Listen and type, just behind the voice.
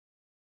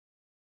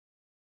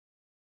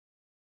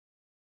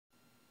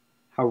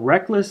How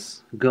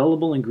reckless,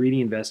 gullible, and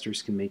greedy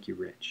investors can make you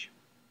rich.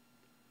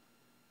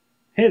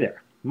 Hey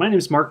there, my name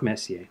is Mark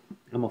Messier.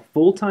 I'm a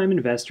full-time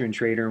investor and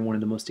trader in one of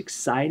the most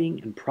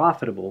exciting and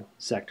profitable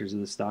sectors of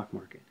the stock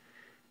market.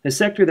 A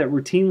sector that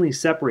routinely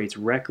separates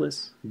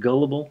reckless,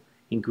 gullible,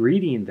 and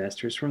greedy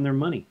investors from their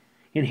money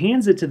and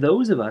hands it to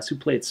those of us who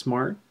play it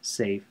smart,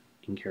 safe,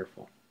 and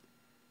careful.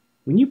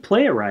 When you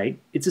play it right,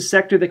 it's a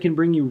sector that can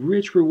bring you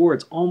rich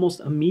rewards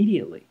almost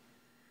immediately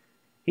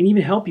and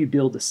even help you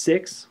build a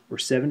 6- or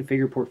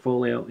 7-figure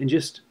portfolio in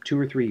just 2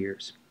 or 3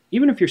 years,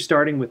 even if you're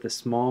starting with a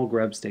small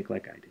grub stake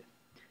like I did.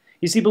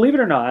 You see, believe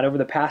it or not, over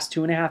the past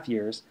 2.5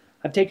 years,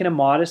 I've taken a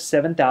modest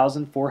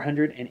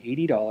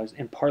 $7,480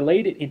 and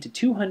parlayed it into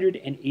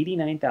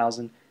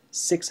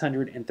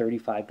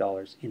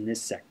 $289,635 in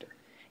this sector,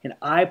 an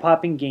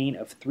eye-popping gain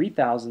of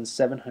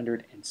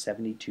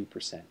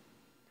 3,772%.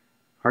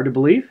 Hard to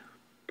believe?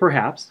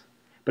 Perhaps,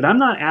 but I'm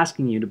not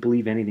asking you to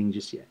believe anything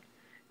just yet,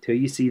 till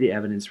you see the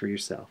evidence for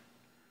yourself.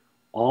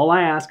 All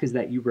I ask is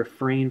that you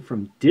refrain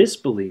from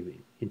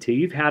disbelieving until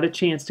you've had a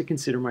chance to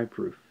consider my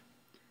proof.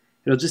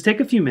 It'll just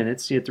take a few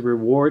minutes, yet the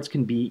rewards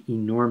can be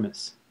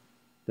enormous.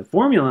 The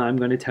formula I'm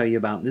going to tell you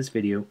about in this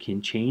video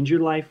can change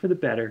your life for the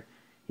better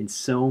in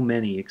so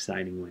many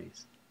exciting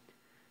ways.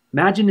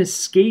 Imagine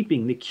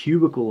escaping the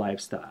cubicle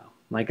lifestyle,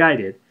 like I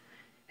did,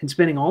 and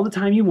spending all the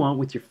time you want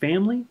with your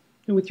family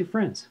and with your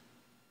friends.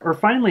 Or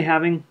finally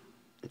having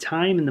the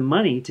time and the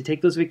money to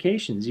take those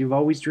vacations you've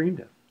always dreamed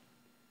of.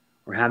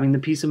 Or having the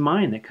peace of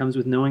mind that comes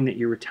with knowing that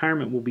your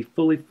retirement will be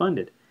fully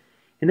funded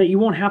and that you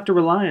won't have to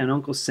rely on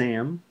Uncle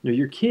Sam or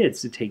your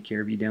kids to take care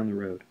of you down the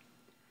road.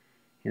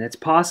 And that's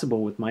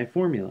possible with my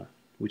formula,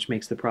 which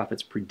makes the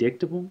profits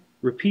predictable,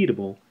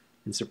 repeatable,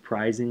 and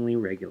surprisingly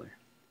regular.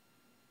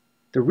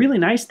 The really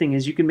nice thing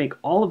is you can make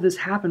all of this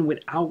happen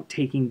without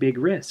taking big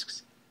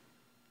risks.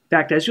 In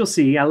fact, as you'll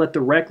see, I let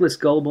the reckless,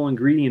 gullible, and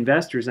greedy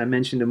investors I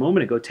mentioned a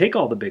moment ago take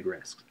all the big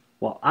risks,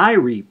 while I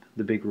reap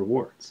the big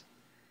rewards.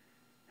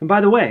 And by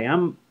the way,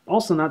 I'm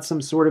also not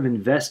some sort of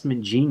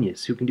investment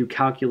genius who can do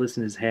calculus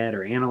in his head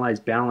or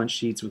analyze balance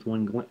sheets with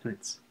one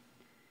glance.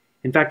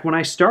 In fact, when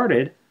I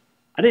started,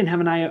 I didn't have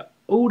an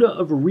iota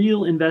of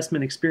real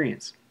investment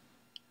experience.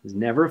 I was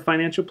never a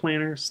financial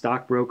planner,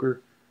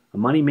 stockbroker, a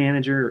money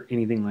manager, or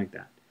anything like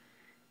that.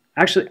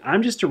 Actually,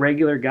 I'm just a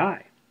regular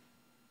guy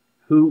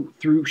who,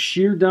 through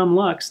sheer dumb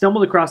luck,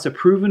 stumbled across a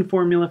proven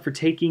formula for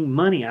taking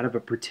money out of a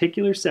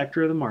particular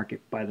sector of the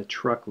market by the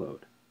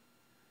truckload.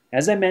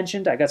 As I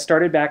mentioned, I got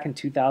started back in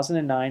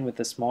 2009 with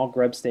a small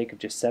grub stake of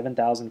just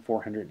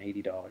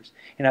 $7,480.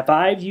 And if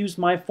I've used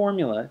my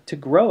formula to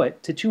grow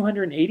it to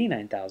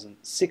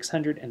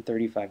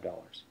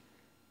 $289,635,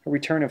 a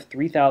return of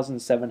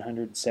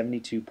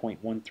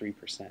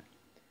 3,772.13%.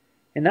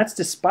 And that's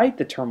despite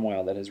the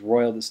turmoil that has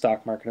roiled the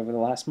stock market over the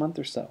last month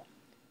or so.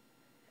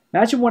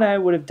 Imagine what I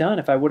would have done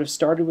if I would have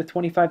started with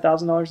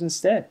 $25,000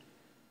 instead.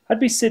 I'd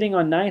be sitting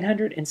on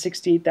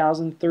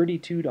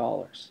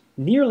 $968,032,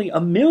 nearly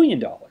 $1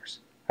 million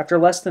after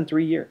less than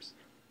 3 years.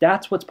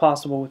 That's what's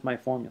possible with my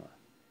formula.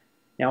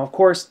 Now, of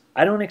course,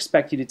 I don't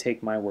expect you to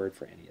take my word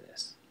for any of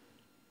this.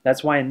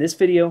 That's why in this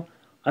video,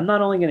 I'm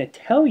not only going to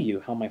tell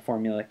you how my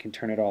formula can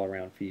turn it all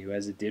around for you,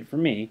 as it did for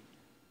me,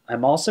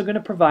 I'm also going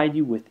to provide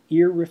you with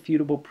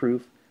irrefutable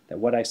proof that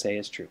what I say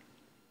is true.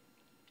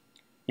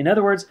 In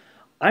other words,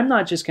 I'm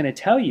not just going to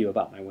tell you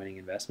about my winning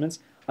investments.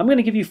 I'm going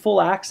to give you full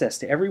access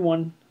to every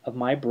one of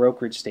my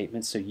brokerage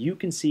statements so you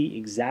can see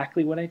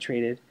exactly what I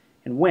traded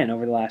and when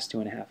over the last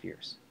 2.5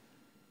 years.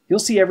 You'll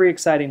see every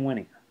exciting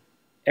winner,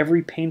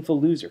 every painful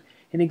loser,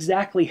 and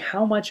exactly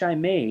how much I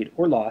made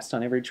or lost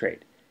on every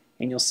trade,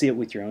 and you'll see it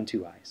with your own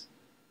 2 eyes.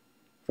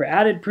 For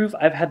added proof,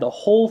 I've had the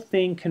whole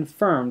thing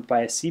confirmed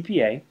by a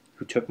CPA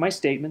who took my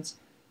statements,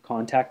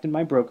 contacted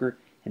my broker,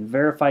 and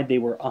verified they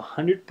were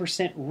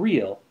 100%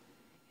 real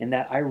and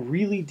that I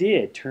really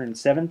did turn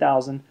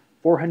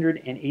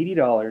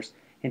 $7,480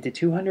 into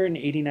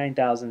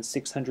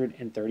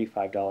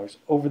 $289,635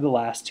 over the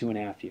last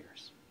 2.5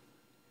 years.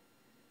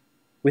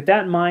 With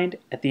that in mind,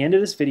 at the end of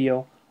this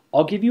video,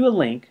 I'll give you a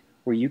link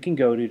where you can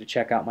go to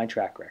check out my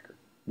track record,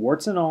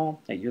 warts and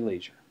all, at your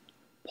leisure.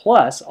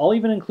 Plus, I'll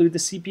even include the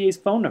CPA's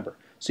phone number,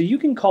 so you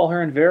can call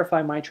her and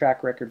verify my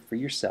track record for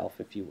yourself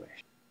if you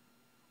wish.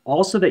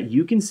 Also that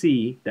you can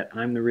see that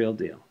I'm the real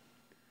deal.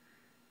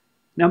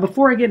 Now,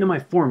 before I get into my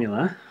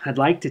formula, I'd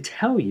like to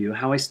tell you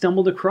how I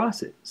stumbled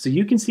across it, so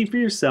you can see for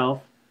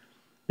yourself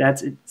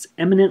that it's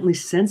eminently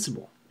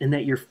sensible and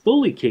that you're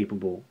fully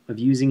capable of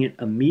using it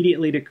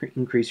immediately to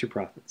increase your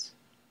profits.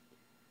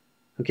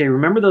 Okay,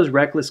 remember those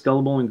reckless,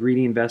 gullible, and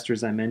greedy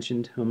investors I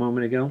mentioned a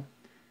moment ago?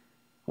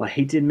 Well, I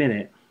hate to admit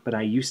it, but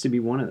I used to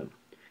be one of them.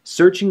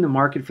 Searching the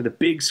market for the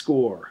big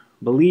score,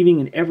 believing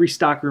in every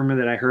stock rumor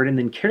that I heard, and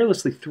then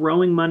carelessly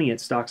throwing money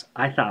at stocks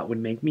I thought would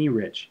make me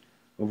rich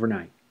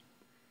overnight,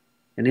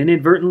 and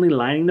inadvertently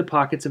lining the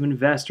pockets of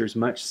investors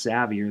much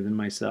savvier than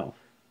myself.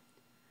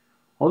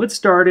 All of it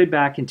started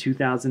back in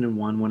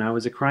 2001 when I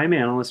was a crime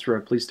analyst for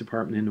a police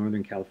department in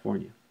Northern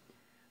California.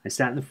 I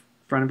sat in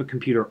front of a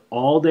computer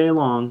all day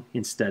long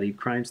and studied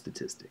crime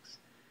statistics.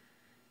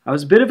 I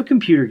was a bit of a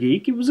computer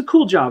geek. It was a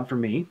cool job for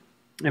me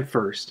at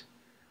first.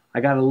 I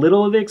got a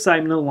little of the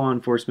excitement of law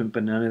enforcement,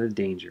 but none of the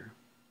danger.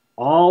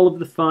 All of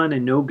the fun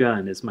and no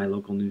gun, as my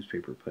local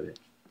newspaper put it.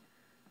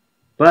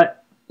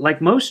 But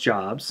like most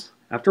jobs,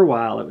 after a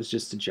while, it was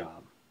just a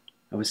job.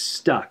 I was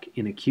stuck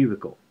in a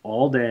cubicle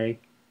all day,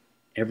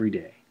 every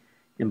day.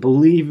 And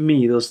believe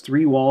me, those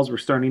 3 walls were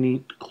starting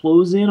to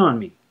close in on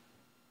me.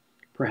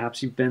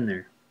 Perhaps you've been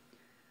there.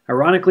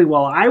 Ironically,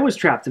 while I was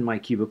trapped in my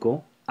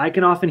cubicle, I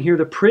can often hear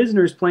the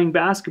prisoners playing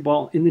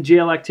basketball in the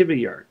jail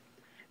activity yard.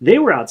 They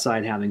were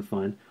outside having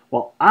fun,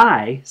 while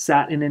I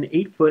sat in an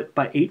 8-foot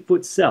by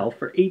 8-foot cell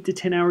for 8 to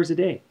 10 hours a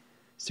day,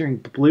 staring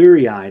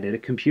bleary-eyed at a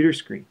computer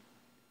screen.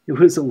 It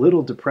was a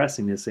little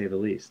depressing, to say the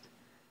least.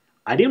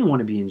 I didn't want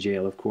to be in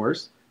jail, of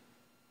course,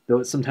 though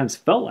it sometimes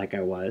felt like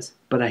I was,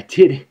 but I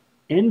did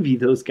envy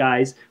those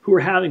guys who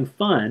were having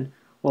fun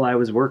while I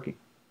was working.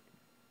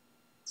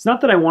 It's not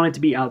that I wanted to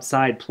be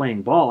outside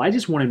playing ball, I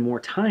just wanted more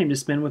time to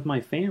spend with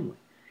my family.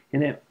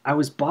 And I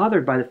was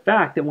bothered by the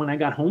fact that when I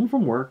got home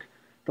from work,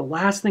 the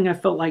last thing I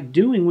felt like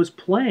doing was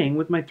playing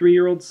with my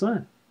 3-year-old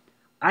son.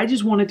 I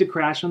just wanted to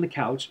crash on the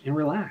couch and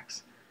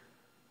relax.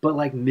 But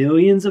like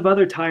millions of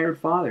other tired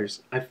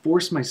fathers, I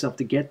forced myself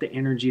to get the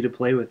energy to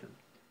play with him.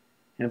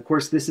 And of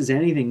course, this is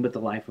anything but the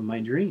life of my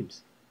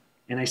dreams.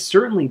 And I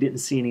certainly didn't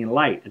see any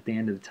light at the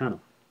end of the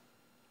tunnel.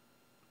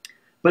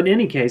 But in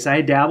any case, I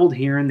had dabbled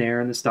here and there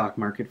in the stock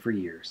market for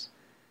years,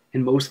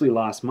 and mostly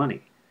lost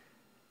money.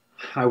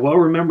 I well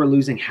remember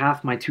losing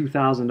half my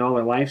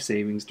 $2,000 life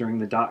savings during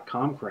the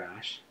dot-com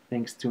crash,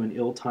 thanks to an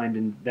ill-timed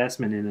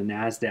investment in a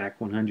NASDAQ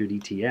 100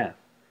 ETF.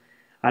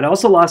 I'd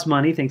also lost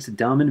money thanks to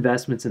dumb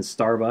investments in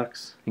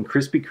Starbucks and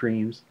Krispy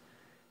Kremes,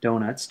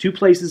 donuts, 2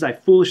 places I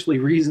foolishly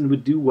reasoned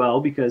would do well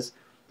because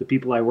the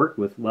people I worked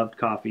with loved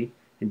coffee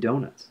and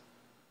donuts.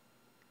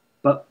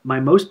 But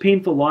my most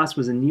painful loss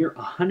was a near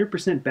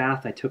 100%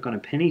 bath I took on a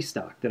penny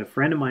stock that a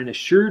friend of mine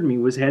assured me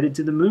was headed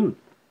to the moon.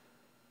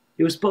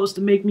 It was supposed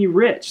to make me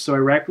rich, so I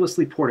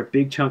recklessly poured a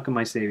big chunk of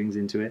my savings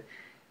into it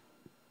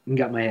and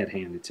got my head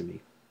handed to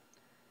me.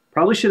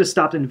 Probably should have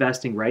stopped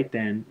investing right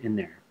then and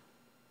there.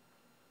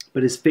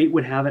 But as fate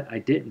would have it, I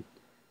didn't.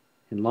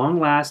 And long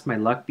last, my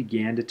luck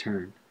began to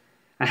turn.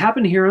 I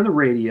happened to hear on the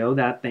radio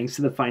that, thanks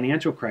to the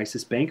financial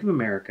crisis, Bank of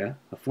America,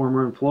 a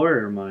former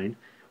employer of mine,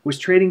 was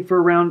trading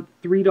for around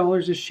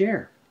 $3 a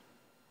share.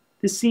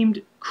 This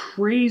seemed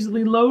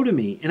crazily low to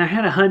me, and I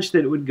had a hunch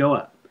that it would go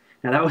up.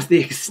 Now, that was the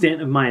extent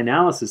of my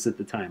analysis at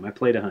the time. I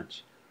played a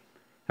hunch.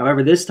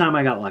 However, this time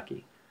I got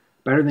lucky.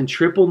 Better than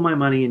tripled my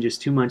money in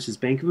just 2 months as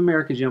Bank of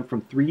America jumped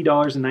from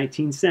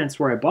 $3.19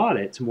 where I bought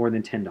it to more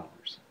than $10.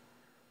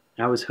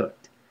 I was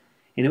hooked.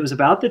 And it was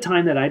about the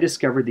time that I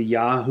discovered the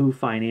Yahoo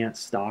Finance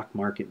stock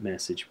market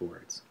message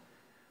boards.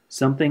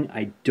 Something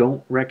I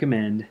don't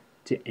recommend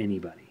to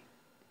anybody.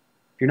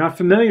 If you're not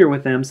familiar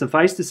with them,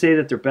 suffice to say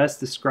that they're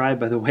best described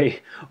by the way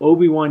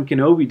Obi-Wan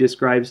Kenobi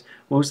describes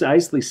Mos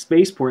Eisley's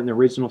spaceport in the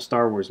original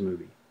Star Wars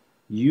movie.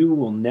 You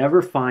will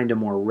never find a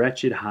more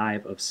wretched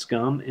hive of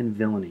scum and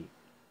villainy.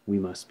 We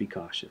must be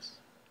cautious.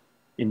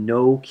 And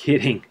no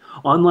kidding,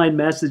 online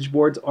message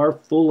boards are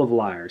full of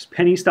liars,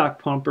 penny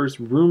stock pumpers,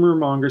 rumor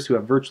mongers who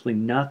have virtually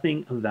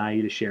nothing of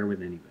value to share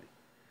with anybody.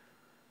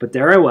 But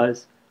there I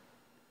was,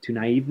 too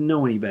naive to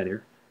know any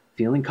better,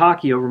 feeling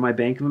cocky over my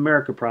Bank of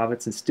America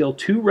profits and still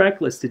too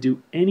reckless to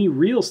do any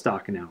real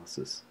stock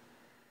analysis.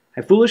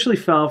 I foolishly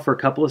fell for a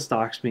couple of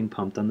stocks being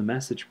pumped on the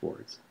message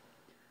boards.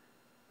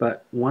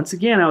 But once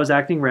again, I was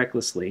acting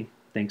recklessly,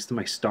 thanks to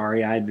my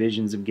starry-eyed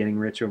visions of getting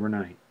rich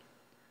overnight.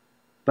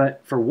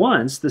 But for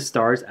once, the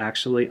stars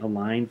actually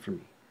aligned for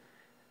me.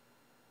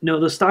 No,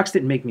 those stocks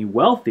didn't make me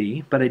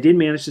wealthy, but I did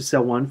manage to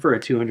sell one for a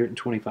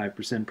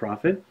 225%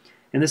 profit,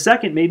 and the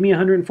second made me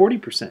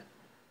 140%.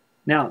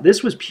 Now,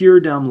 this was pure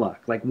dumb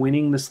luck, like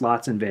winning the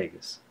slots in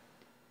Vegas.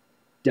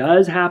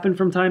 Does happen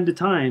from time to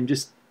time,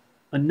 just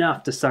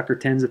enough to sucker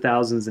tens of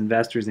thousands of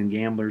investors and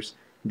gamblers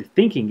into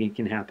thinking it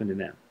can happen to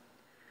them.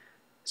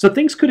 So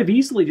things could have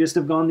easily just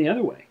have gone the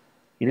other way.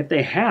 And if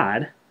they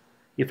had,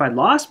 if I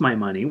lost my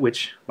money,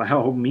 which by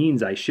all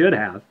means I should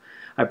have,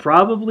 I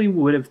probably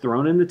would have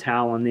thrown in the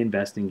towel on the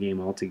investing game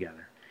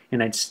altogether.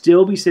 And I'd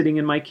still be sitting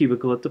in my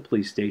cubicle at the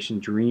police station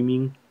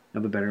dreaming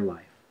of a better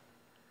life.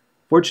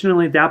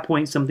 Fortunately, at that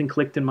point, something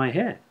clicked in my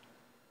head.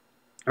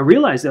 I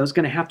realized I was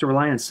going to have to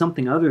rely on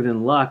something other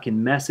than luck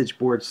and message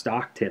board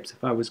stock tips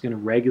if I was going to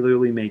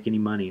regularly make any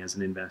money as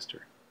an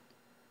investor.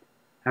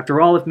 After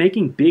all, if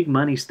making big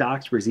money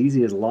stocks were as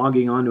easy as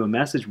logging onto a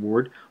message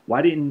board,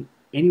 why didn't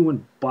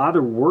anyone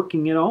bother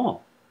working at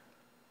all?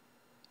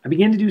 I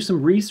began to do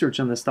some research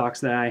on the stocks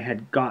that I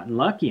had gotten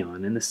lucky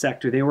on and the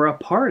sector they were a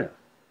part of.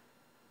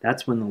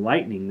 That's when the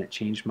lightning that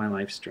changed my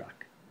life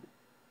struck.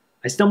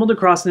 I stumbled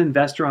across an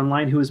investor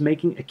online who was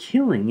making a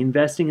killing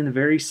investing in the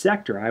very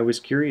sector I was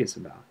curious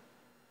about.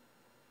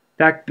 In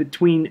fact,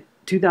 between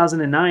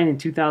 2009 and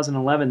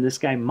 2011, this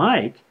guy,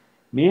 Mike,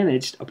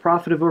 managed a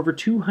profit of over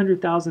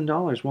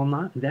 $200,000 while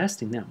not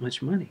investing that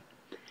much money.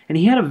 And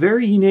he had a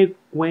very unique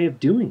way of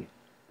doing it,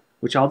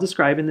 which I'll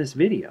describe in this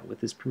video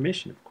with his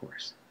permission, of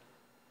course.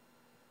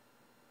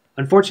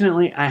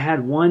 Unfortunately, I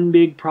had one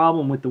big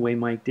problem with the way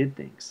Mike did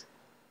things.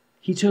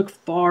 He took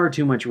far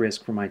too much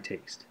risk for my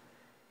taste.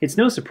 It's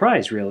no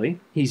surprise, really.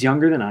 He's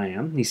younger than I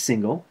am, he's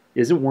single,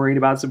 isn't worried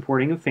about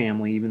supporting a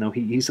family, even though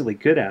he easily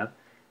could have,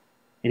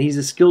 and he's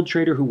a skilled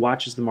trader who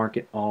watches the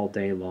market all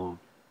day long.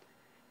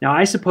 Now,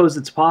 I suppose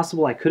it's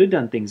possible I could have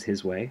done things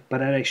his way,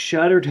 but I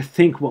shudder to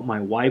think what my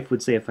wife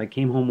would say if I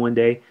came home one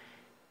day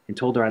and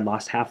told her I'd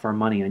lost half our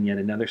money on yet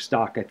another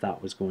stock I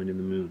thought was going to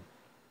the moon.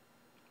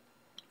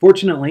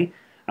 Fortunately,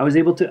 I was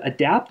able to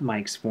adapt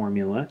Mike's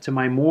formula to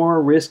my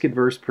more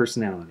risk-averse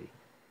personality,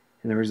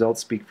 and the results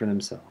speak for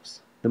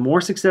themselves. The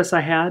more success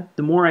I had,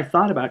 the more I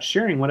thought about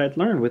sharing what I'd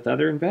learned with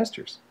other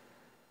investors.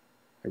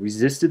 I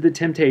resisted the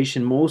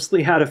temptation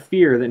mostly out of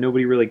fear that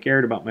nobody really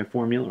cared about my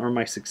formula or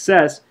my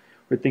success,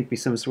 or think me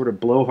some sort of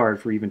blowhard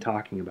for even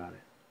talking about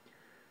it.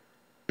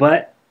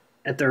 But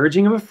at the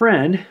urging of a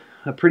friend,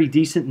 a pretty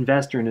decent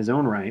investor in his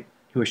own right,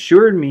 who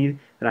assured me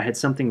that I had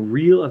something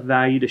real of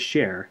value to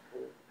share,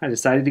 I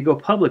decided to go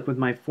public with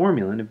my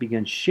formula and have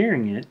begun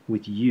sharing it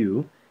with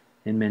you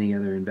and many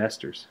other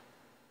investors.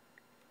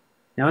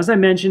 Now, as I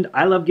mentioned,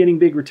 I love getting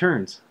big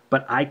returns,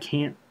 but I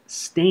can't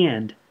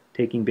stand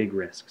taking big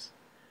risks,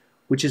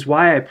 which is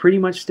why I pretty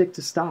much stick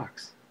to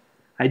stocks.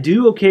 I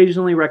do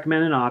occasionally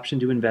recommend an option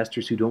to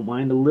investors who don't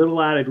mind a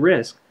little added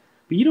risk,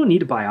 but you don't need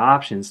to buy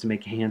options to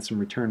make a handsome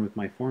return with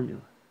my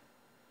formula.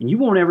 And you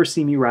won't ever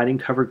see me writing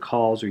covered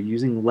calls or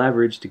using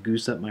leverage to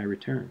goose up my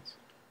returns.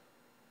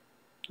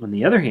 On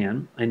the other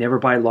hand, I never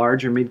buy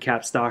large or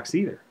mid-cap stocks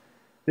either.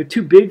 They're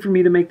too big for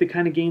me to make the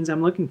kind of gains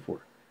I'm looking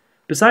for.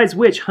 Besides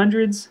which,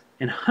 hundreds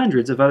and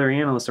hundreds of other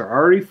analysts are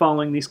already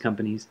following these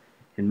companies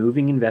and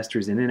moving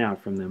investors in and out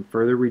from them,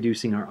 further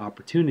reducing our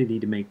opportunity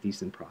to make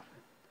decent profit.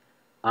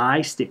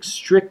 I stick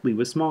strictly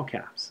with small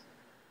caps,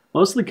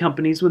 mostly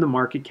companies with a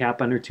market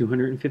cap under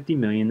 $250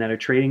 million that are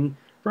trading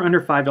for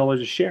under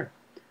 $5 a share.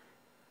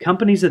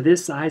 Companies of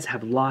this size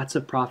have lots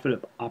of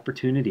profit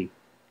opportunity,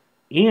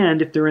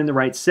 and if they're in the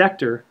right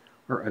sector,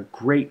 are a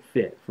great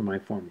fit for my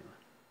formula.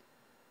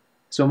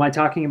 So am I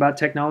talking about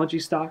technology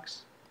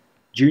stocks,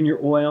 junior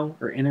oil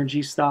or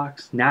energy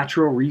stocks,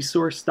 natural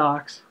resource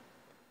stocks?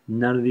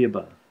 None of the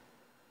above.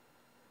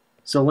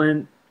 So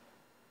Len,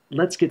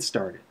 let's get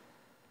started.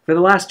 For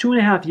the last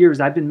 2.5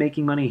 years, I've been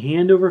making money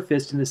hand over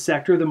fist in the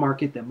sector of the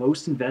market that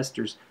most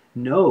investors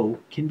know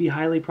can be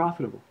highly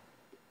profitable.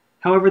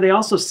 However, they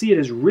also see it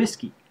as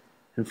risky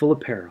and full of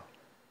peril.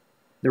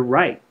 They're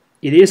right.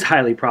 It is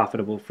highly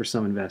profitable for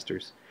some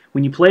investors.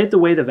 When you play it the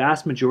way the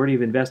vast majority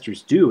of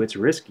investors do, it's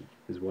risky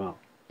as well.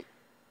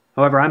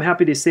 However, I'm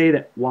happy to say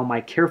that while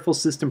my careful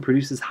system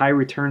produces high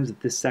returns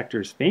that this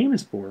sector is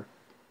famous for,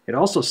 it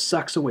also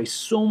sucks away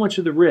so much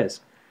of the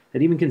risk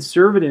that even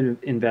conservative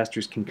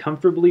investors can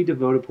comfortably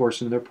devote a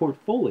portion of their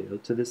portfolio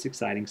to this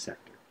exciting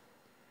sector.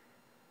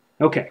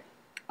 Okay,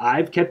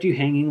 I've kept you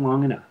hanging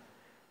long enough.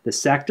 The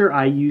sector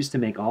I used to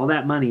make all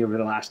that money over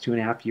the last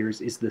 2.5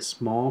 years is the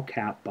small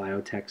cap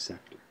biotech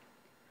sector.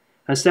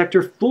 A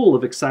sector full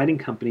of exciting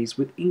companies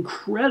with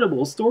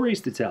incredible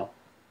stories to tell.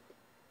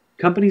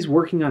 Companies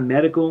working on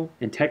medical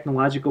and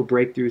technological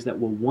breakthroughs that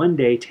will one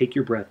day take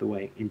your breath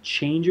away and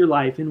change your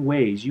life in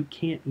ways you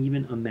can't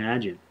even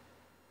imagine.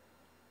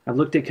 I've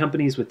looked at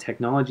companies with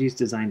technologies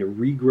designed to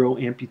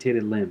regrow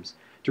amputated limbs,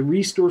 to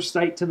restore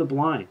sight to the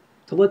blind,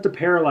 to let the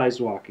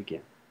paralyzed walk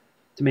again,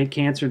 to make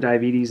cancer,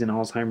 diabetes, and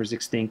Alzheimer's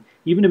extinct,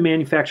 even to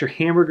manufacture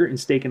hamburger and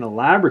steak in a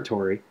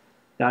laboratory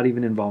without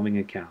even involving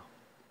a cow.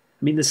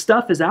 I mean, the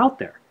stuff is out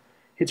there.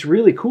 It's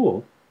really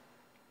cool.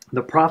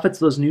 The profits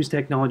those new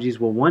technologies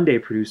will one day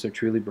produce are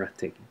truly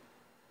breathtaking.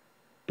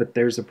 But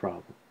there's a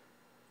problem.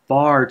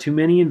 Far too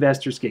many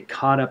investors get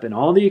caught up in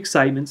all the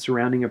excitement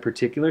surrounding a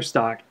particular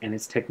stock and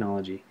its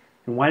technology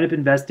and wind up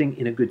investing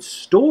in a good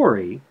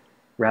story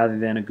rather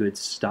than a good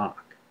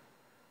stock.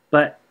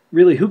 But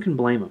really, who can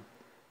blame them?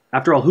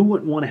 After all, who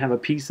wouldn't want to have a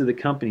piece of the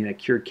company that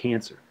cured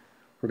cancer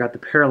or got the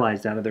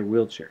paralyzed out of their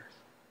wheelchairs?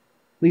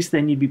 At least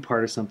then you'd be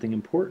part of something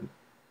important.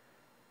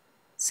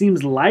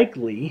 Seems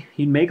likely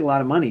you'd make a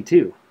lot of money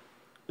too.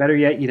 Better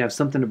yet, you'd have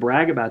something to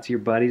brag about to your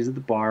buddies at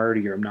the bar or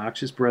to your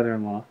obnoxious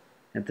brother-in-law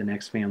at the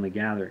next family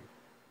gathering.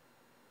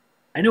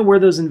 I know where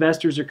those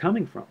investors are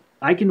coming from.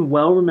 I can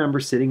well remember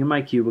sitting in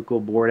my cubicle,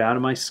 bored out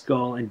of my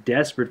skull and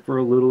desperate for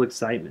a little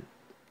excitement.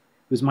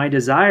 It was my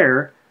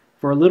desire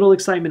for a little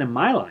excitement in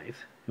my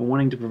life and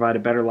wanting to provide a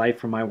better life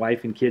for my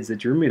wife and kids that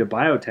drew me to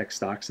biotech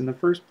stocks in the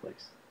first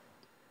place.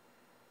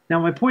 Now,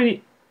 my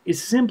point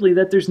is simply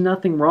that there's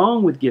nothing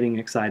wrong with getting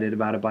excited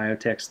about a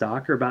biotech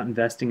stock or about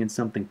investing in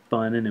something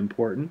fun and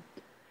important.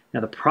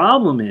 Now, the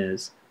problem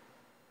is,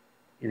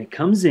 and it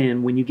comes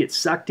in when you get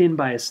sucked in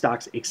by a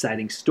stock's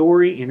exciting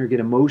story and or get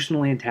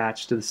emotionally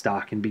attached to the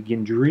stock and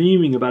begin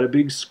dreaming about a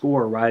big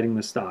score riding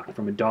the stock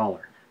from $1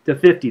 to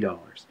 $50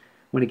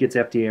 when it gets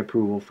FDA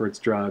approval for its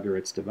drug or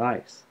its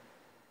device.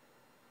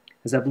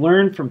 As I've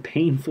learned from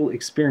painful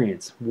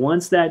experience,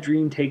 once that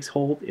dream takes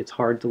hold, it's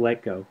hard to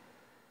let go.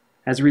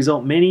 As a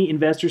result, many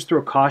investors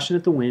throw caution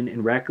at the wind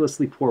and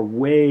recklessly pour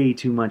way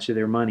too much of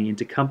their money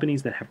into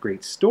companies that have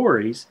great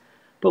stories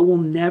but will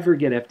never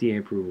get FDA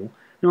approval,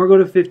 nor go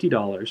to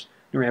 $50,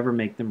 nor ever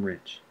make them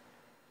rich.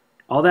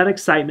 All that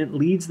excitement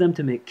leads them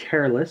to make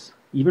careless,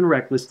 even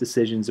reckless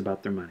decisions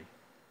about their money.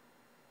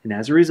 And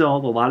as a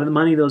result, a lot of the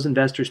money those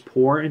investors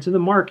pour into the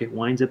market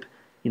winds up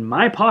in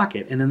my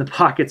pocket and in the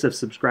pockets of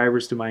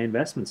subscribers to my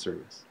investment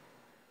service.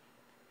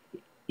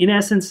 In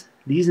essence,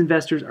 these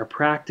investors are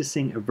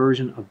practicing a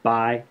version of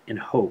buy and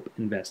hope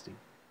investing.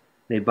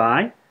 They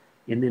buy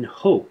and then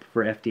hope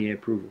for FDA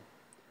approval.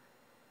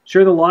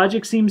 Sure, the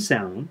logic seems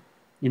sound.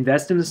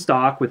 Invest in a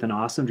stock with an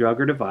awesome drug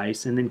or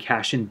device and then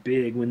cash in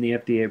big when the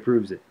FDA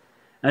approves it.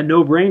 A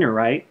no-brainer,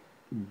 right?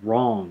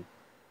 Wrong.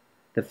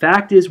 The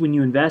fact is, when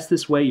you invest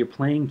this way, you're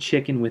playing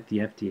chicken with the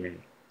FDA.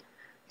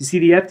 You see,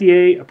 the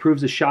FDA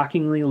approves a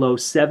shockingly low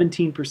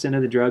 17%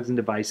 of the drugs and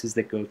devices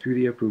that go through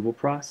the approval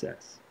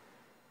process.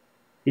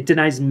 It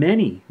denies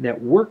many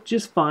that work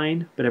just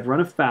fine but have run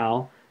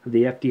afoul of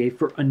the FDA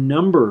for a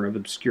number of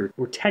obscure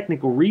or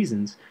technical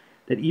reasons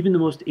that even the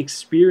most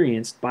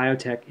experienced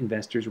biotech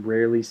investors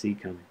rarely see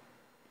coming.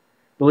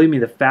 Believe me,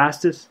 the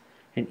fastest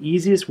and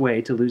easiest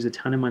way to lose a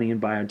ton of money in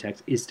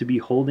biotech is to be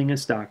holding a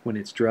stock when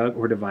its drug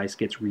or device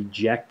gets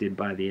rejected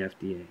by the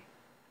FDA.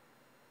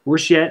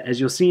 Worse yet, as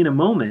you'll see in a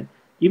moment,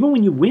 even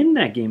when you win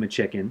that game of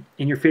chicken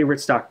and your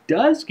favorite stock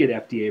does get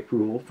FDA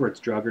approval for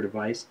its drug or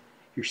device,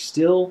 you're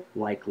still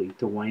likely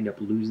to wind up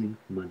losing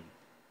money.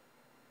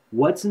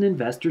 What's an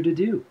investor to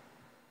do?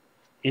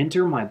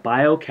 Enter my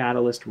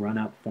BioCatalyst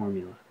run-up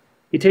formula.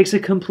 It takes a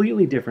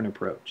completely different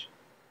approach.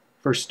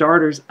 For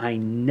starters, I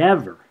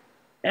never,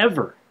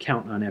 ever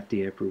count on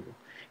FDA approval.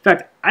 In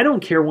fact, I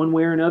don't care one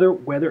way or another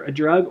whether a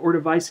drug or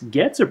device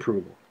gets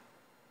approval.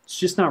 It's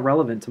just not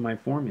relevant to my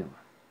formula.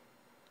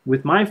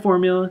 With my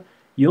formula,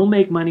 you'll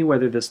make money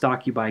whether the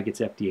stock you buy gets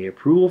FDA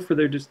approval for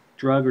their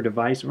drug or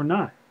device or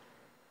not.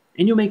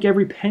 And you'll make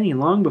every penny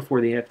long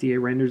before the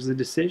FDA renders the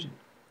decision.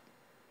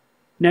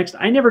 Next,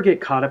 I never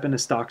get caught up in a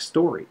stock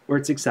story or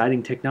its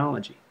exciting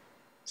technology.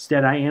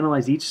 Instead, I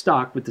analyze each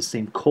stock with the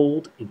same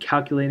cold and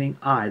calculating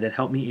eye that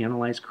helped me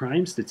analyze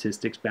crime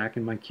statistics back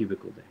in my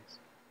cubicle days.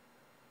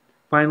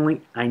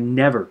 Finally, I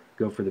never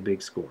go for the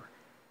big score.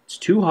 It's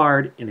too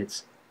hard and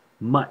it's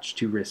much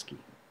too risky.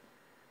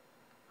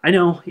 I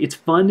know, it's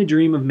fun to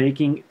dream of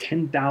making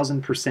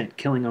 10,000%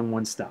 killing on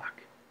one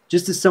stock.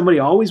 Just as somebody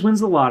always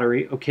wins the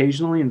lottery,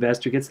 occasionally an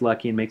investor gets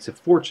lucky and makes a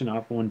fortune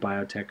off one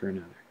biotech or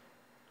another.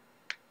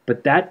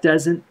 But that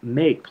doesn't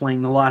make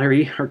playing the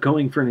lottery or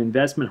going for an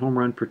investment home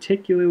run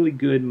particularly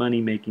good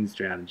money-making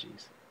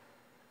strategies.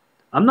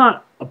 I'm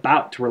not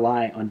about to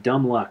rely on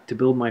dumb luck to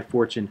build my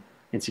fortune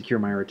and secure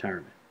my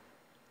retirement.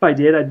 If I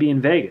did, I'd be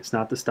in Vegas,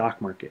 not the stock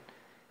market.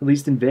 At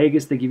least in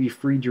Vegas, they give you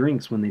free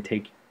drinks when they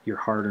take your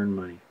hard-earned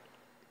money.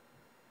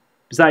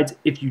 Besides,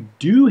 if you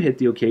do hit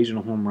the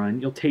occasional home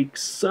run, you'll take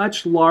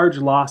such large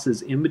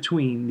losses in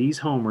between these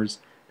homers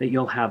that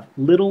you'll have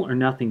little or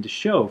nothing to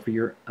show for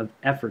your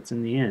efforts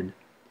in the end.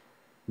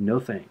 No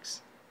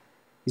thanks.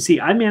 You see,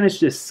 I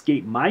managed to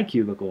escape my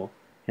cubicle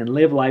and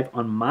live life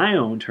on my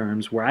own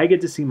terms where I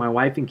get to see my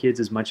wife and kids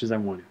as much as I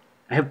want to.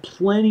 I have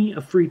plenty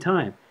of free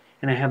time,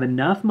 and I have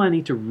enough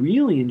money to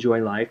really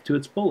enjoy life to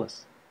its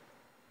fullest.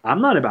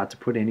 I'm not about to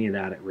put any of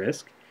that at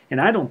risk, and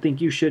I don't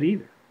think you should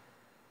either.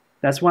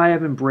 That's why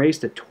I've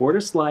embraced a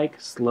tortoise-like,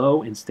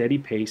 slow and steady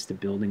pace to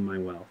building my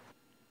wealth.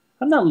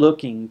 I'm not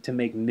looking to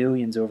make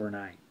millions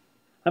overnight.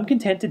 I'm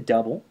content to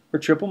double or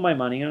triple my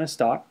money on a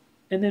stock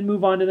and then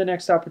move on to the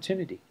next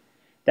opportunity.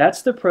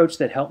 That's the approach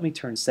that helped me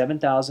turn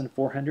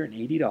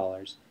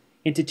 $7,480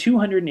 into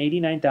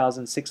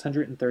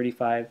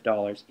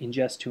 $289,635 in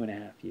just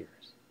 2.5 years.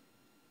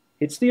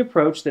 It's the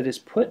approach that has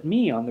put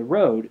me on the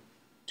road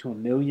to $1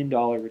 million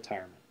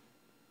retirement.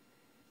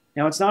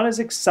 Now, it's not as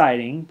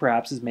exciting,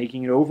 perhaps, as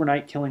making an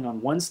overnight killing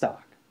on one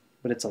stock,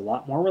 but it's a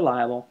lot more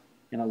reliable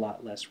and a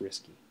lot less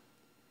risky.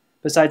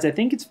 Besides, I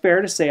think it's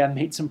fair to say I've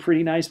made some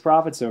pretty nice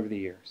profits over the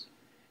years.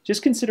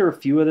 Just consider a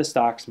few of the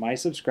stocks my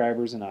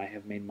subscribers and I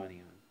have made money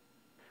on.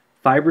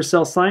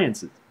 FiberCell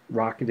Sciences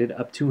rocketed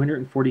up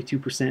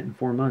 242% in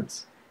 4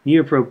 months.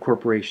 Neoprobe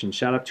Corporation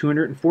shot up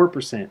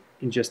 204%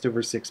 in just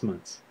over 6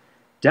 months.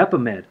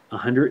 Depomed,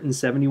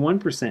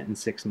 171% in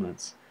 6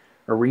 months.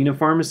 Arena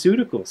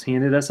Pharmaceuticals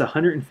handed us a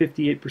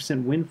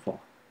 158%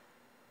 windfall.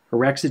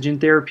 Orexogen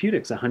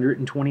Therapeutics,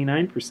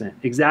 129%.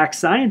 Exact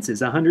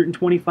Sciences,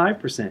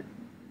 125%.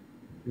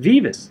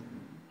 Vivus,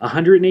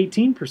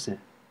 118%.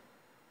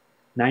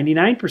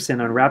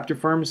 99% on Raptor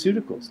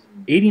Pharmaceuticals.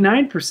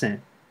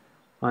 89%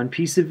 on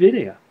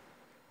PCVidia.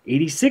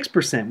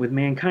 86% with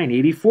Mankind.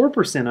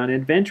 84% on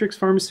Adventrix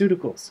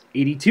Pharmaceuticals.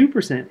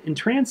 82% in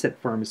Transcept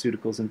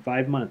Pharmaceuticals in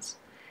 5 months.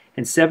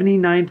 And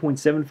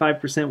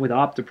 79.75% with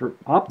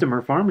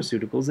Optimer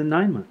Pharmaceuticals in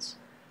 9 months.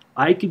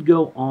 I could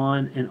go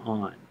on and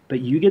on,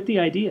 but you get the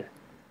idea.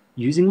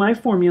 Using my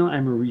formula,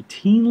 I'm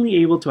routinely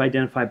able to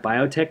identify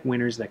biotech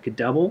winners that could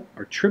double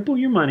or triple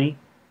your money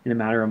in a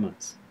matter of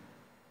months.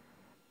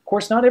 Of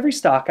course, not every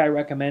stock I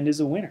recommend is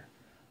a winner.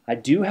 I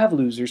do have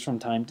losers from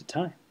time to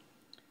time.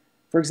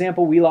 For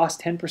example, we lost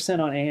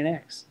 10% on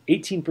ANX,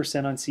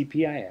 18% on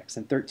CPIX,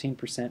 and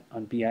 13%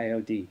 on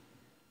BIOD.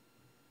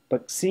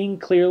 But seeing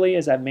clearly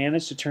as I've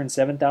managed to turn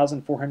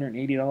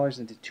 $7,480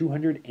 into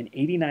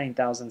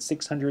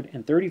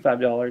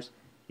 $289,635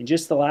 in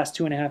just the last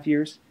 2.5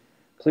 years,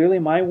 clearly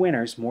my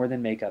winners more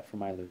than make up for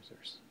my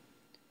losers.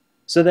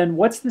 So then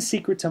what's the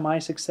secret to my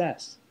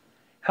success?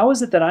 How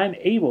is it that I'm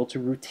able to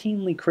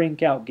routinely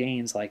crank out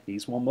gains like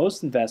these while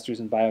most investors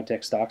in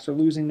biotech stocks are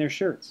losing their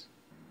shirts?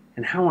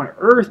 And how on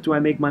earth do I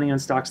make money on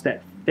stocks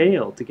that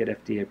fail to get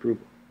FDA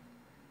approval?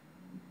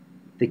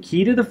 The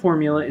key to the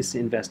formula is to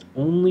invest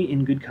only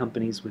in good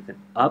companies with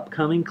an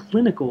upcoming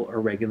clinical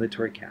or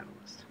regulatory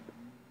catalyst.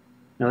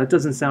 Now that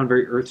doesn't sound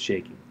very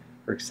earth-shaking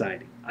or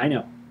exciting, I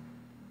know,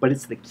 but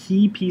it's the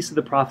key piece of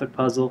the profit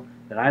puzzle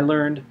that I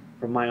learned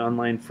from my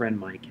online friend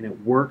Mike, and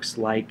it works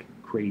like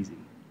crazy.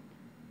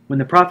 When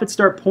the profits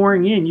start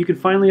pouring in, you can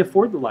finally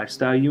afford the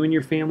lifestyle you and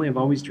your family have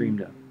always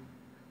dreamed of.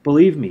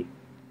 Believe me,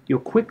 you'll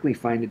quickly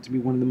find it to be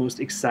one of the most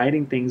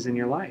exciting things in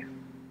your life.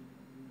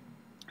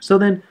 So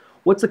then,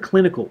 what's a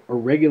clinical or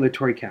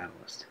regulatory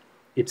catalyst?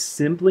 It's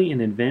simply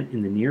an event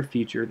in the near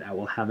future that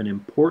will have an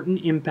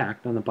important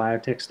impact on the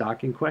biotech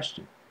stock in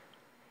question,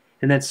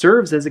 and that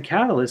serves as a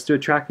catalyst to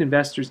attract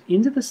investors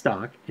into the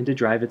stock and to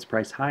drive its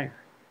price higher.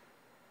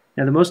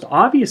 Now, the most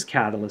obvious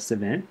catalyst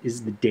event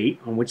is the date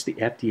on which the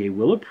FDA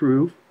will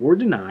approve or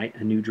deny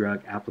a new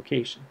drug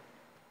application.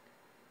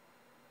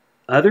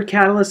 Other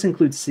catalysts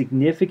include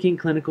significant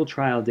clinical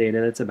trial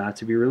data that's about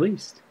to be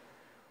released,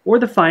 or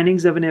the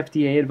findings of an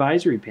FDA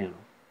advisory panel,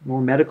 where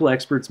medical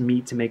experts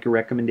meet to make a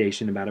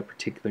recommendation about a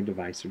particular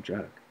device or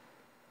drug.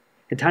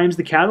 At times,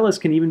 the catalyst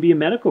can even be a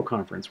medical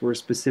conference where a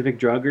specific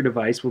drug or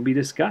device will be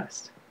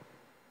discussed.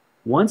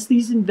 Once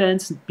these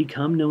events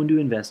become known to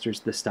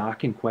investors, the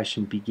stock in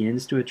question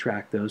begins to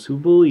attract those who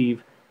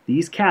believe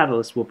these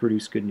catalysts will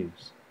produce good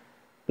news,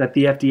 that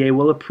the FDA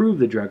will approve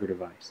the drug or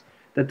device,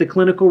 that the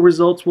clinical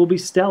results will be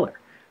stellar,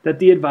 that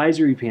the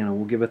advisory panel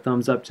will give a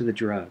thumbs up to the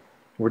drug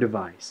or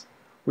device,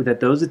 or that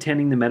those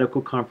attending the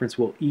medical conference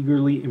will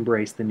eagerly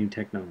embrace the new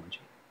technology.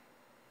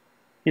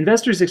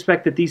 Investors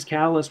expect that these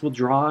catalysts will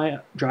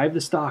drive the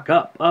stock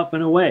up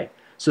and away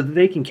so that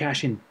they can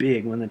cash in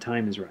big when the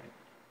time is right.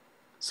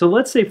 So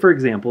let's say, for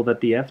example, that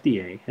the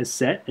FDA has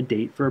set a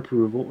date for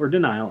approval or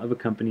denial of a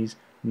company's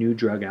new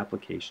drug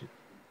application.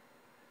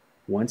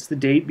 Once the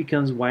date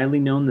becomes widely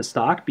known, the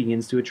stock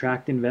begins to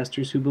attract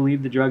investors who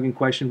believe the drug in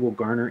question will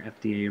garner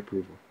FDA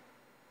approval.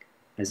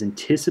 As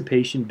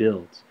anticipation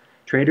builds,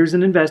 traders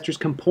and investors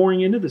come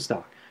pouring into the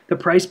stock. The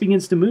price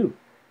begins to move,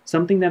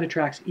 something that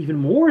attracts even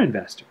more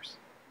investors.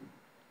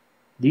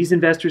 These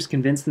investors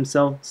convince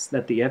themselves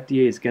that the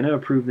FDA is going to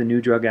approve the new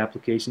drug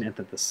application and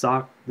that the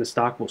stock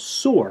will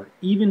soar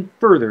even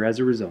further as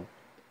a result.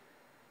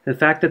 The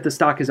fact that the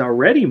stock is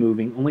already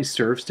moving only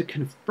serves to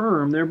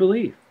confirm their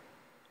belief.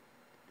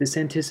 This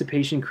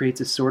anticipation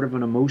creates a sort of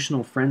an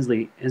emotional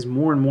frenzy as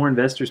more and more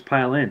investors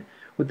pile in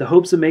with the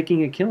hopes of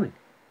making a killing.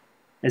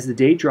 As the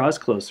date draws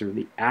closer,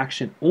 the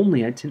action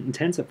only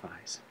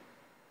intensifies.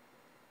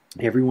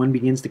 Everyone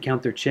begins to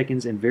count their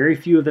chickens, and very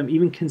few of them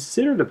even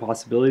consider the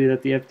possibility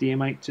that the FDA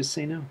might just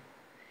say no.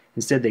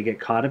 Instead, they get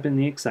caught up in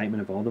the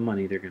excitement of all the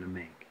money they're going to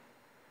make.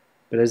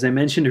 But as I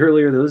mentioned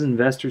earlier, those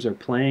investors are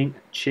playing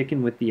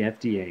chicken with the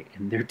FDA,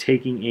 and they're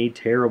taking a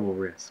terrible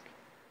risk.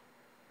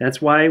 That's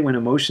why when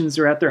emotions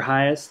are at their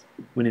highest,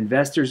 when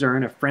investors are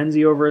in a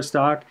frenzy over a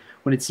stock,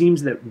 when it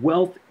seems that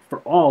wealth for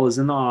all is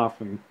in the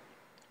offing,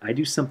 I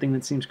do something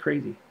that seems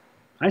crazy.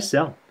 I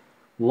sell,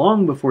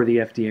 long before the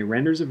FDA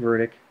renders a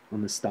verdict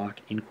on the stock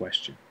in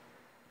question.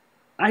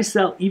 I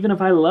sell even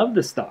if I love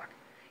the stock,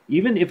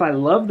 even if I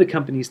love the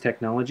company's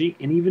technology,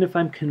 and even if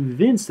I'm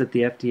convinced that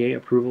the FDA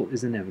approval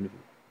is inevitable.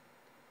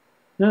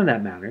 None of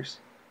that matters.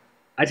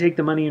 I take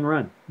the money and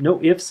run.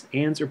 No ifs,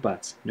 ands, or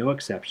buts. No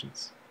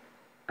exceptions.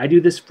 I do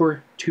this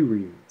for two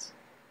reasons.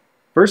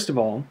 First of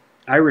all,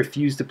 I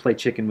refuse to play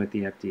chicken with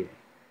the FDA.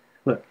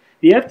 Look,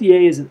 the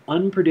FDA is an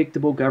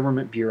unpredictable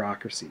government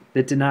bureaucracy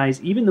that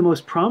denies even the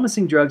most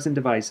promising drugs and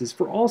devices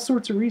for all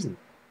sorts of reasons.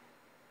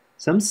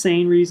 Some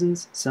sane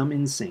reasons, some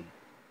insane.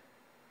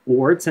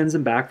 Or it sends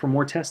them back for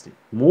more testing,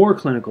 more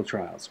clinical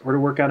trials, or to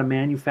work out a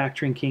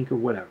manufacturing kink or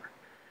whatever.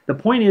 The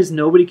point is,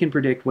 nobody can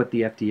predict what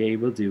the FDA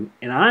will do,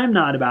 and I'm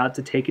not about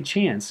to take a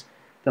chance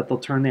that they'll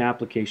turn the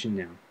application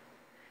down.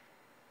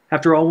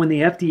 After all, when the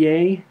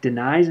FDA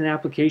denies an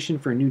application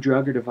for a new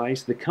drug or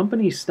device, the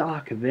company's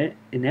stock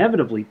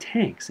inevitably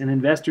tanks, and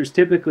investors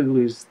typically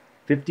lose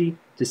 50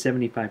 to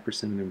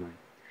 75% of their money.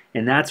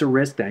 And that's a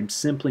risk that I'm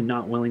simply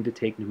not willing to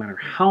take no matter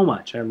how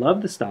much I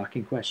love the stock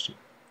in question.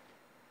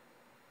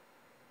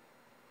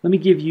 Let me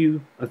give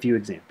you a few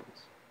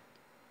examples.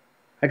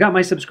 I got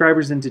my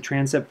subscribers into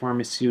Trancept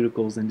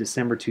Pharmaceuticals in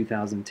December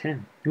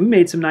 2010. We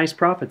made some nice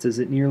profits as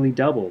it nearly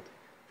doubled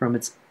from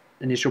its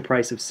initial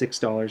price of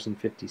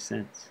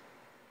 $6.50.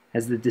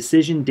 As the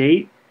decision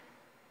date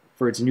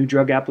for its new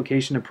drug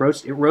application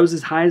approached, it rose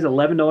as high as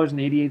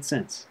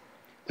 $11.88.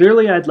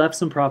 Clearly, I'd left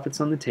some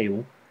profits on the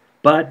table,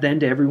 but then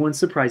to everyone's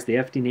surprise, the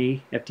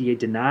FDA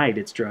denied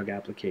its drug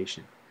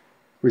application.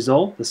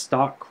 Result, the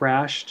stock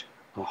crashed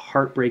a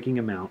heartbreaking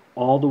amount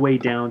all the way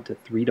down to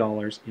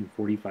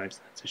 $3.45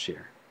 a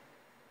share.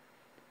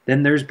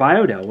 Then there's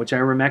Biodel, which I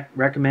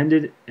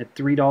recommended at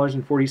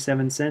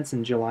 $3.47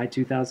 in July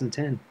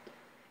 2010.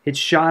 It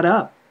shot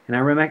up, and I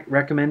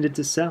recommended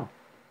to sell.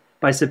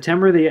 By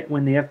September,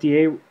 when the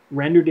FDA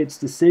rendered its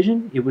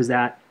decision, it was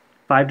at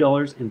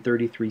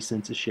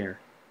 $5.33 a share.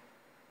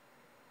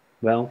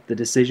 Well, the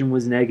decision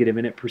was negative,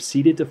 and it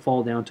proceeded to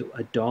fall down to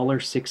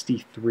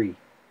 $1.63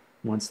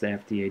 once the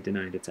FDA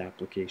denied its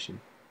application.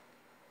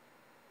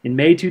 In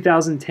May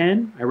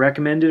 2010, I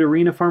recommended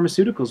Arena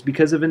Pharmaceuticals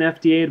because of an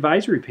FDA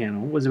advisory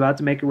panel was about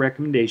to make a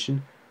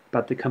recommendation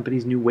about the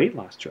company's new weight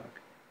loss drug.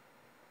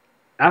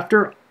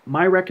 After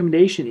my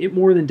recommendation, it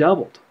more than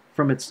doubled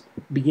from its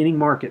beginning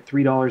mark at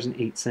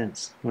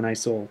 $3.08 when I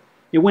sold.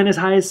 It went as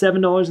high as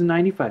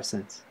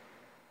 $7.95.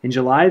 In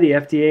July, the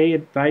FDA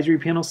advisory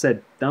panel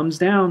said thumbs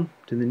down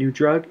to the new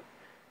drug,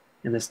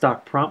 and the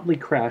stock promptly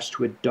crashed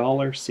to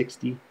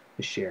 $1.60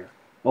 a share.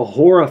 A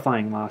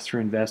horrifying loss for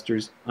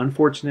investors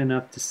unfortunate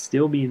enough to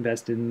still be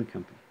invested in the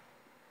company.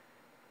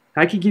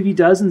 I could give you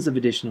dozens of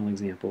additional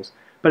examples,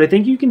 but I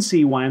think you can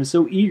see why I'm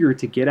so eager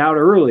to get out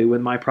early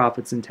with my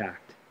profits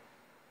intact.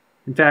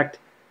 In fact,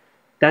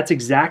 that's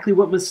exactly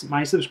what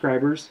my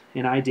subscribers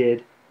and I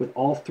did with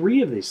all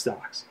three of these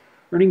stocks,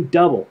 earning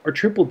double or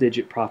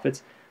triple-digit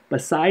profits,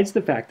 besides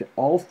the fact that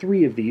all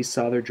three of these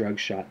saw their drugs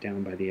shot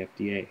down by the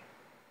FDA.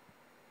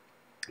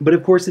 But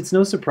of course, it's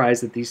no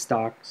surprise that these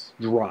stocks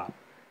drop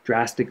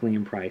drastically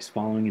in price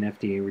following an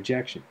FDA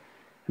rejection.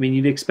 I mean,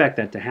 you'd expect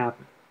that to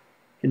happen.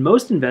 And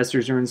most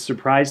investors are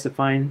surprised to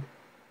find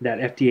that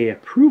FDA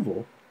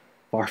approval,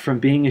 far from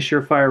being a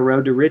surefire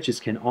road to riches,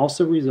 can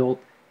also result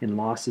in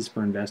losses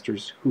for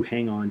investors who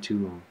hang on too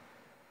long.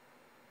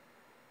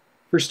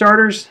 For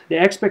starters, the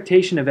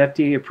expectation of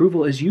FDA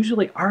approval is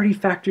usually already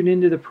factored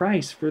into the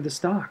price for the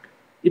stock.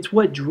 It's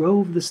what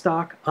drove the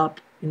stock up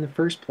in the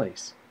first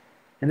place.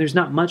 And there's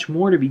not much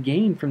more to be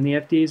gained from the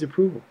FDA's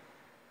approval.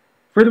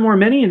 Furthermore,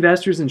 many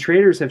investors and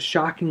traders have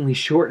shockingly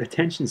short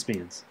attention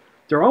spans.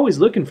 They're always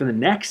looking for the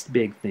next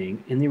big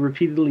thing, and they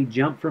repeatedly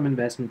jump from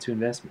investment to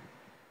investment.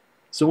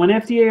 So when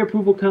FDA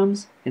approval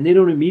comes and they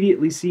don't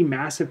immediately see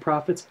massive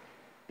profits,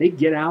 they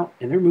get out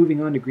and they're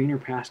moving on to greener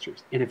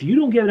pastures. And if you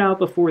don't get out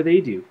before they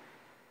do,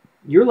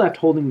 you're left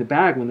holding the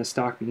bag when the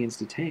stock begins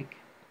to tank.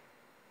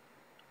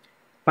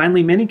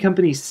 Finally, many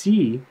companies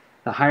see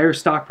the higher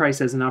stock price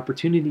as an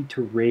opportunity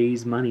to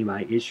raise money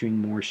by issuing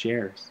more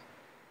shares.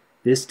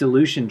 This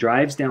dilution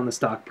drives down the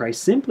stock price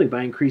simply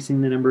by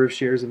increasing the number of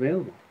shares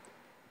available.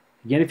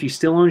 Again, if you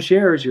still own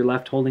shares, you're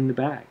left holding the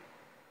bag.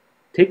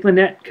 Take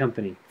Lannett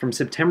Company. From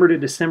September to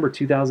December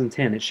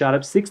 2010, it shot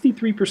up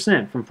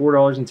 63% from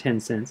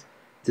 $4.10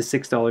 to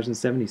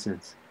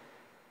 $6.70.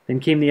 Then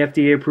came the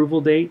FDA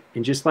approval date,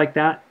 and just like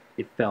that,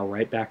 it fell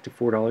right back to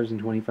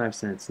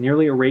 $4.25,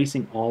 nearly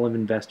erasing all of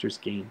investors'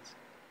 gains.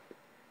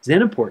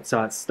 Zenaport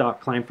saw its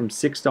stock climb from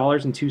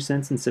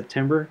 $6.02 in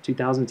September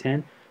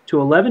 2010 to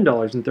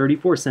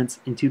 $11.34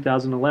 in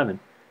 2011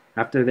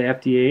 after the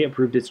FDA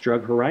approved its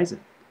drug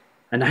Horizon,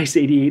 a nice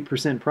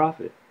 88%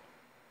 profit.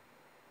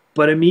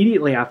 But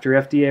immediately after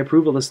FDA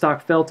approval, the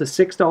stock fell to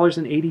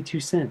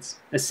 $6.82,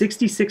 a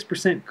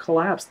 66%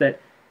 collapse that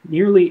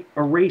nearly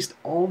erased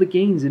all the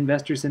gains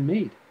investors had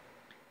made.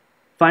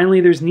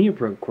 Finally, there's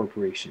Neopro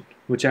Corporation,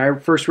 which I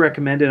first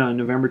recommended on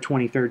November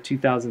 23,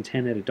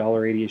 2010 at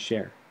 $1.80 a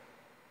share.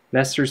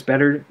 Investors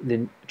better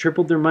than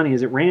tripled their money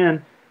as it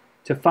ran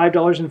to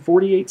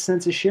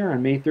 $5.48 a share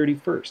on May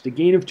 31st, a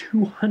gain of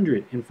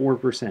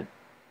 204%.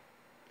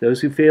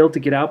 Those who failed to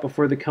get out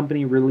before the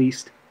company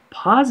released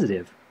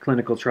positive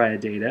clinical trial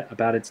data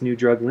about its new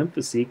drug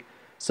Lymphoseek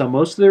saw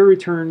most of their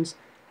returns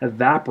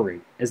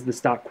evaporate as the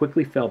stock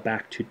quickly fell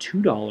back to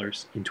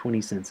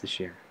 $2.20 a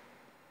share.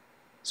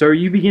 So are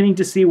you beginning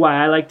to see why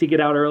I like to get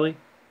out early?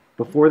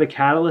 Before the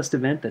catalyst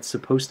event that's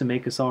supposed to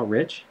make us all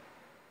rich?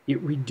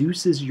 It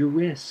reduces your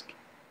risk.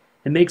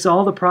 It makes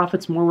all the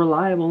profits more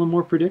reliable and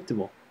more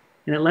predictable.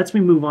 And it lets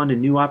me move on to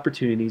new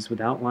opportunities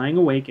without lying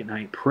awake at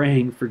night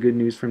praying for good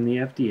news from the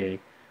FDA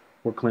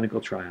or clinical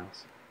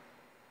trials.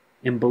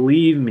 And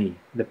believe me,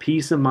 the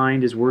peace of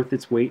mind is worth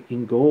its weight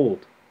in gold.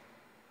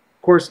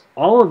 Of course,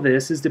 all of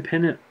this is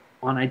dependent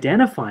on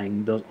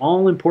identifying those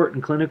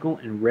all-important clinical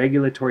and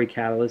regulatory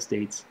catalyst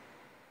dates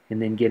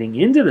and then getting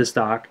into the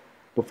stock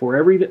before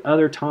every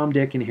other Tom,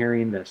 Dick, and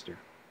Harry investor.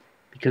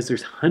 Because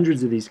there's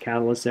hundreds of these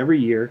catalysts every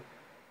year,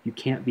 you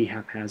can't be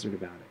haphazard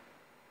about it.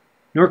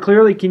 Nor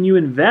clearly can you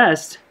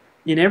invest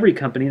in every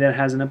company that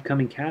has an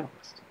upcoming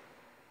catalyst.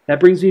 That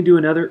brings me to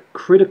another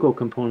critical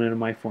component of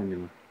my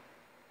formula,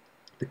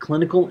 the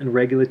clinical and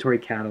regulatory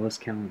catalyst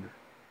calendar.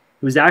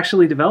 It was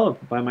actually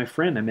developed by my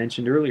friend I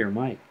mentioned earlier,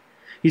 Mike.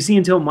 You see,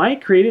 until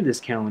Mike created this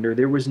calendar,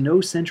 there was no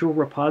central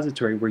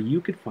repository where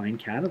you could find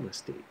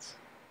catalyst dates.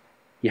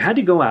 You had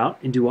to go out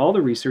and do all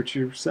the research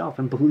yourself,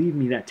 and believe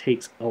me, that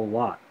takes a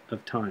lot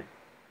of time.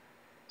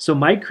 So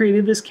Mike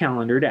created this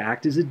calendar to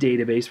act as a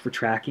database for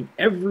tracking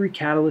every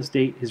catalyst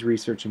date his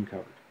research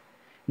uncovered.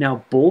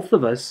 Now, both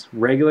of us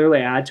regularly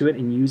add to it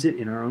and use it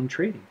in our own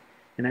trading,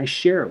 and I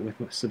share it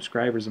with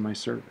subscribers of my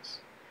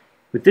service.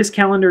 With this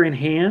calendar in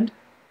hand,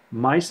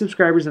 my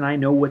subscribers and I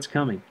know what's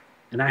coming,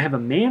 and I have a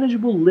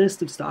manageable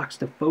list of stocks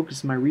to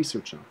focus my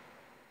research on.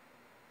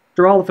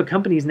 After all, if a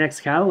company's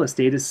next catalyst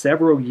date is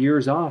several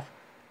years off,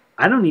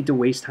 I don't need to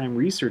waste time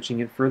researching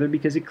it further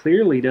because it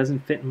clearly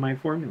doesn't fit in my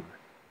formula.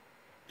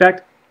 In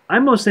fact,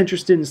 I'm most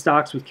interested in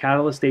stocks with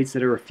catalyst dates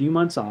that are a few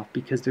months off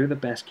because they're the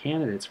best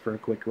candidates for a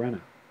quick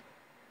run-up.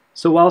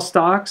 So while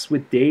stocks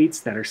with dates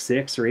that are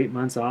 6 or 8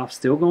 months off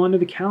still go onto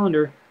the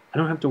calendar, I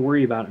don't have to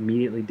worry about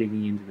immediately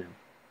digging into them.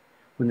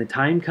 When the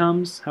time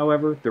comes,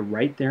 however, they're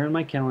right there on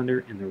my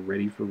calendar and they're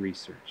ready for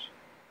research.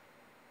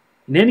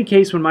 In any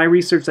case, when my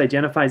research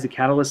identifies a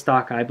catalyst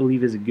stock I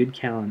believe is a good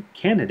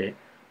candidate,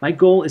 my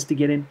goal is to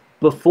get in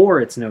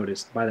before it's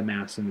noticed by the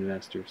mass of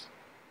investors.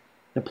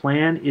 The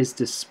plan is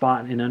to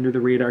spot an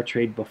under-the-radar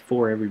trade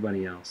before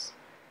everybody else.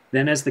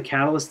 Then as the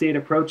catalyst date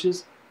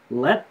approaches,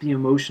 let the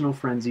emotional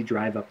frenzy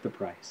drive up the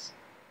price.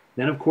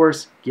 Then, of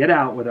course, get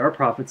out with our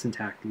profits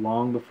intact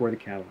long before the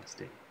catalyst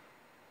date.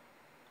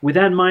 With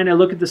that in mind, I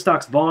look at the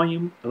stock's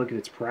volume, I look at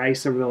its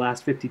price over the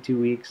last 52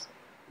 weeks.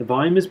 The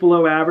volume is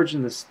below average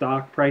and the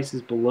stock price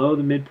is below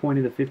the midpoint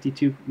of the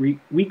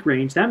 52-week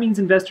range. That means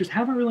investors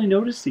haven't really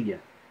noticed it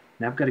yet,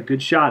 and I've got a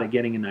good shot at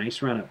getting a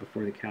nice run-up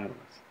before the catalyst.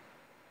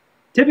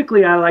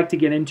 Typically, I like to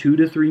get in 2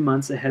 to 3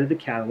 months ahead of the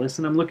catalyst,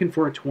 and I'm looking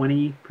for a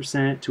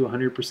 20% to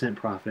 100%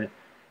 profit,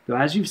 though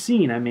as you've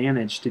seen, I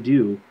managed to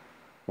do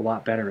a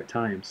lot better at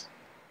times.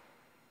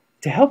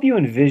 To help you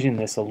envision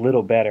this a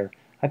little better,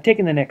 I've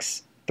taken the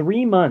next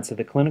 3 months of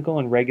the clinical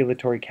and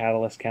regulatory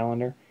catalyst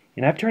calendar,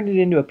 and I've turned it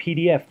into a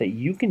PDF that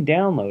you can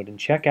download and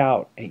check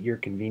out at your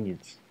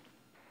convenience.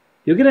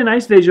 You'll get a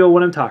nice visual of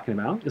what I'm talking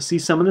about. You'll see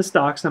some of the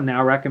stocks I'm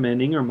now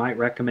recommending or might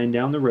recommend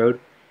down the road,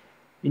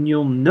 and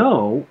you'll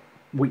know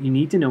what you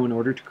need to know in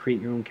order to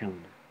create your own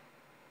calendar.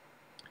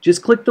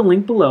 Just click the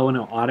link below and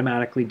it'll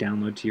automatically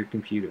download to your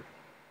computer.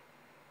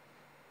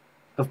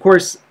 Of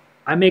course,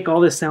 I make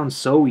all this sound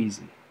so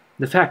easy.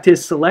 The fact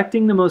is,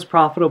 selecting the most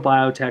profitable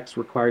biotechs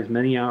requires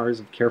many hours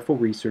of careful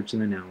research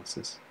and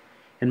analysis,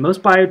 and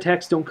most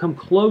biotechs don't come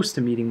close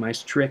to meeting my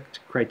strict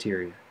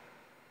criteria.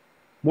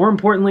 More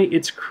importantly,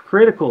 it's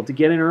critical to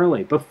get in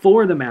early,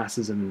 before the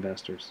masses of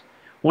investors.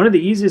 One of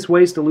the easiest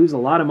ways to lose a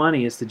lot of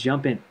money is to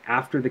jump in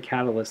after the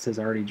catalyst has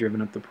already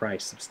driven up the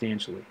price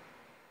substantially.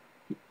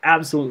 You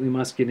absolutely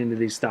must get into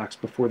these stocks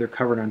before they're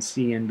covered on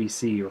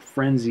CNBC or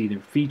frenzied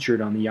and featured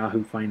on the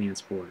Yahoo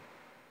Finance board.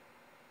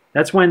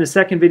 That's why in the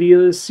second video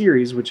of this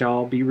series, which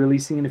I'll be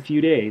releasing in a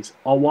few days,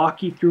 I'll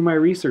walk you through my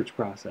research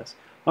process.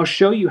 I'll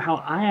show you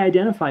how I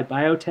identify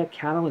biotech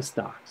catalyst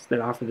stocks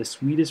that offer the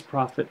sweetest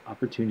profit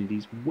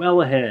opportunities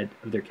well ahead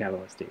of their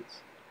catalyst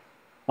dates.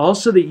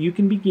 Also, that you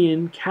can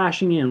begin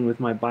cashing in with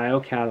my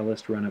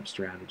biocatalyst run-up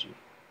strategy.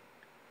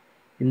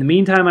 In the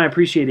meantime, I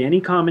appreciate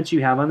any comments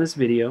you have on this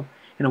video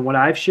and on what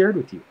I've shared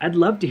with you. I'd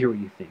love to hear what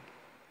you think.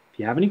 If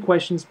you have any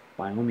questions,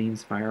 by all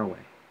means, fire away.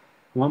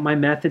 I want my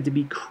method to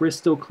be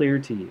crystal clear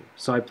to you,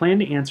 so I plan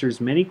to answer as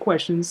many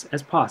questions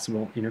as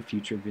possible in a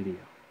future video.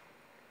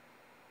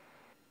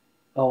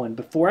 Oh, and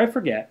before I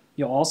forget,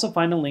 you'll also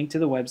find a link to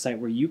the website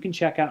where you can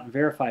check out and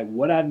verify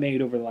what I've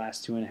made over the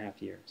last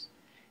 2.5 years.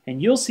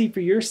 And you'll see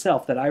for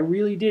yourself that I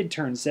really did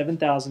turn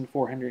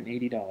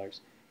 $7,480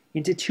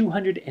 into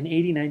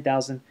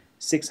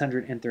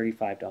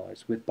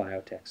 $289,635 with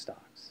biotech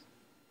stocks.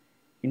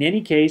 In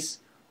any case,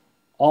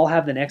 I'll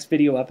have the next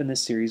video up in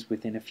this series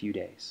within a few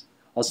days.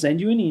 I'll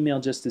send you an email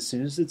just as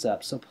soon as it's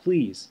up, so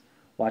please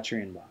watch your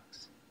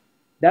inbox.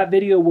 That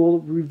video will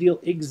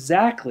reveal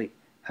exactly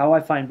how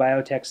I find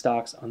biotech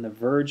stocks on the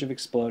verge of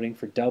exploding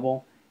for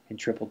double and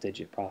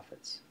triple-digit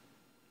profits.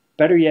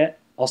 Better yet,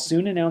 I'll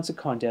soon announce a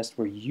contest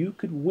where you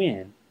could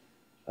win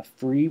a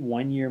free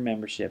 1-year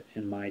membership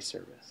in my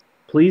service.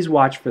 Please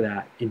watch for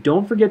that, and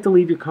don't forget to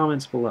leave your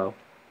comments below.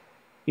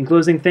 In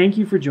closing, thank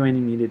you for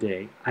joining me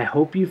today. I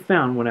hope you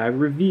found what I've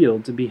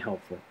revealed to be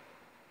helpful.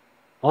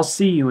 I'll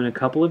see you in a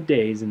couple of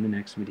days in the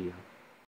next video.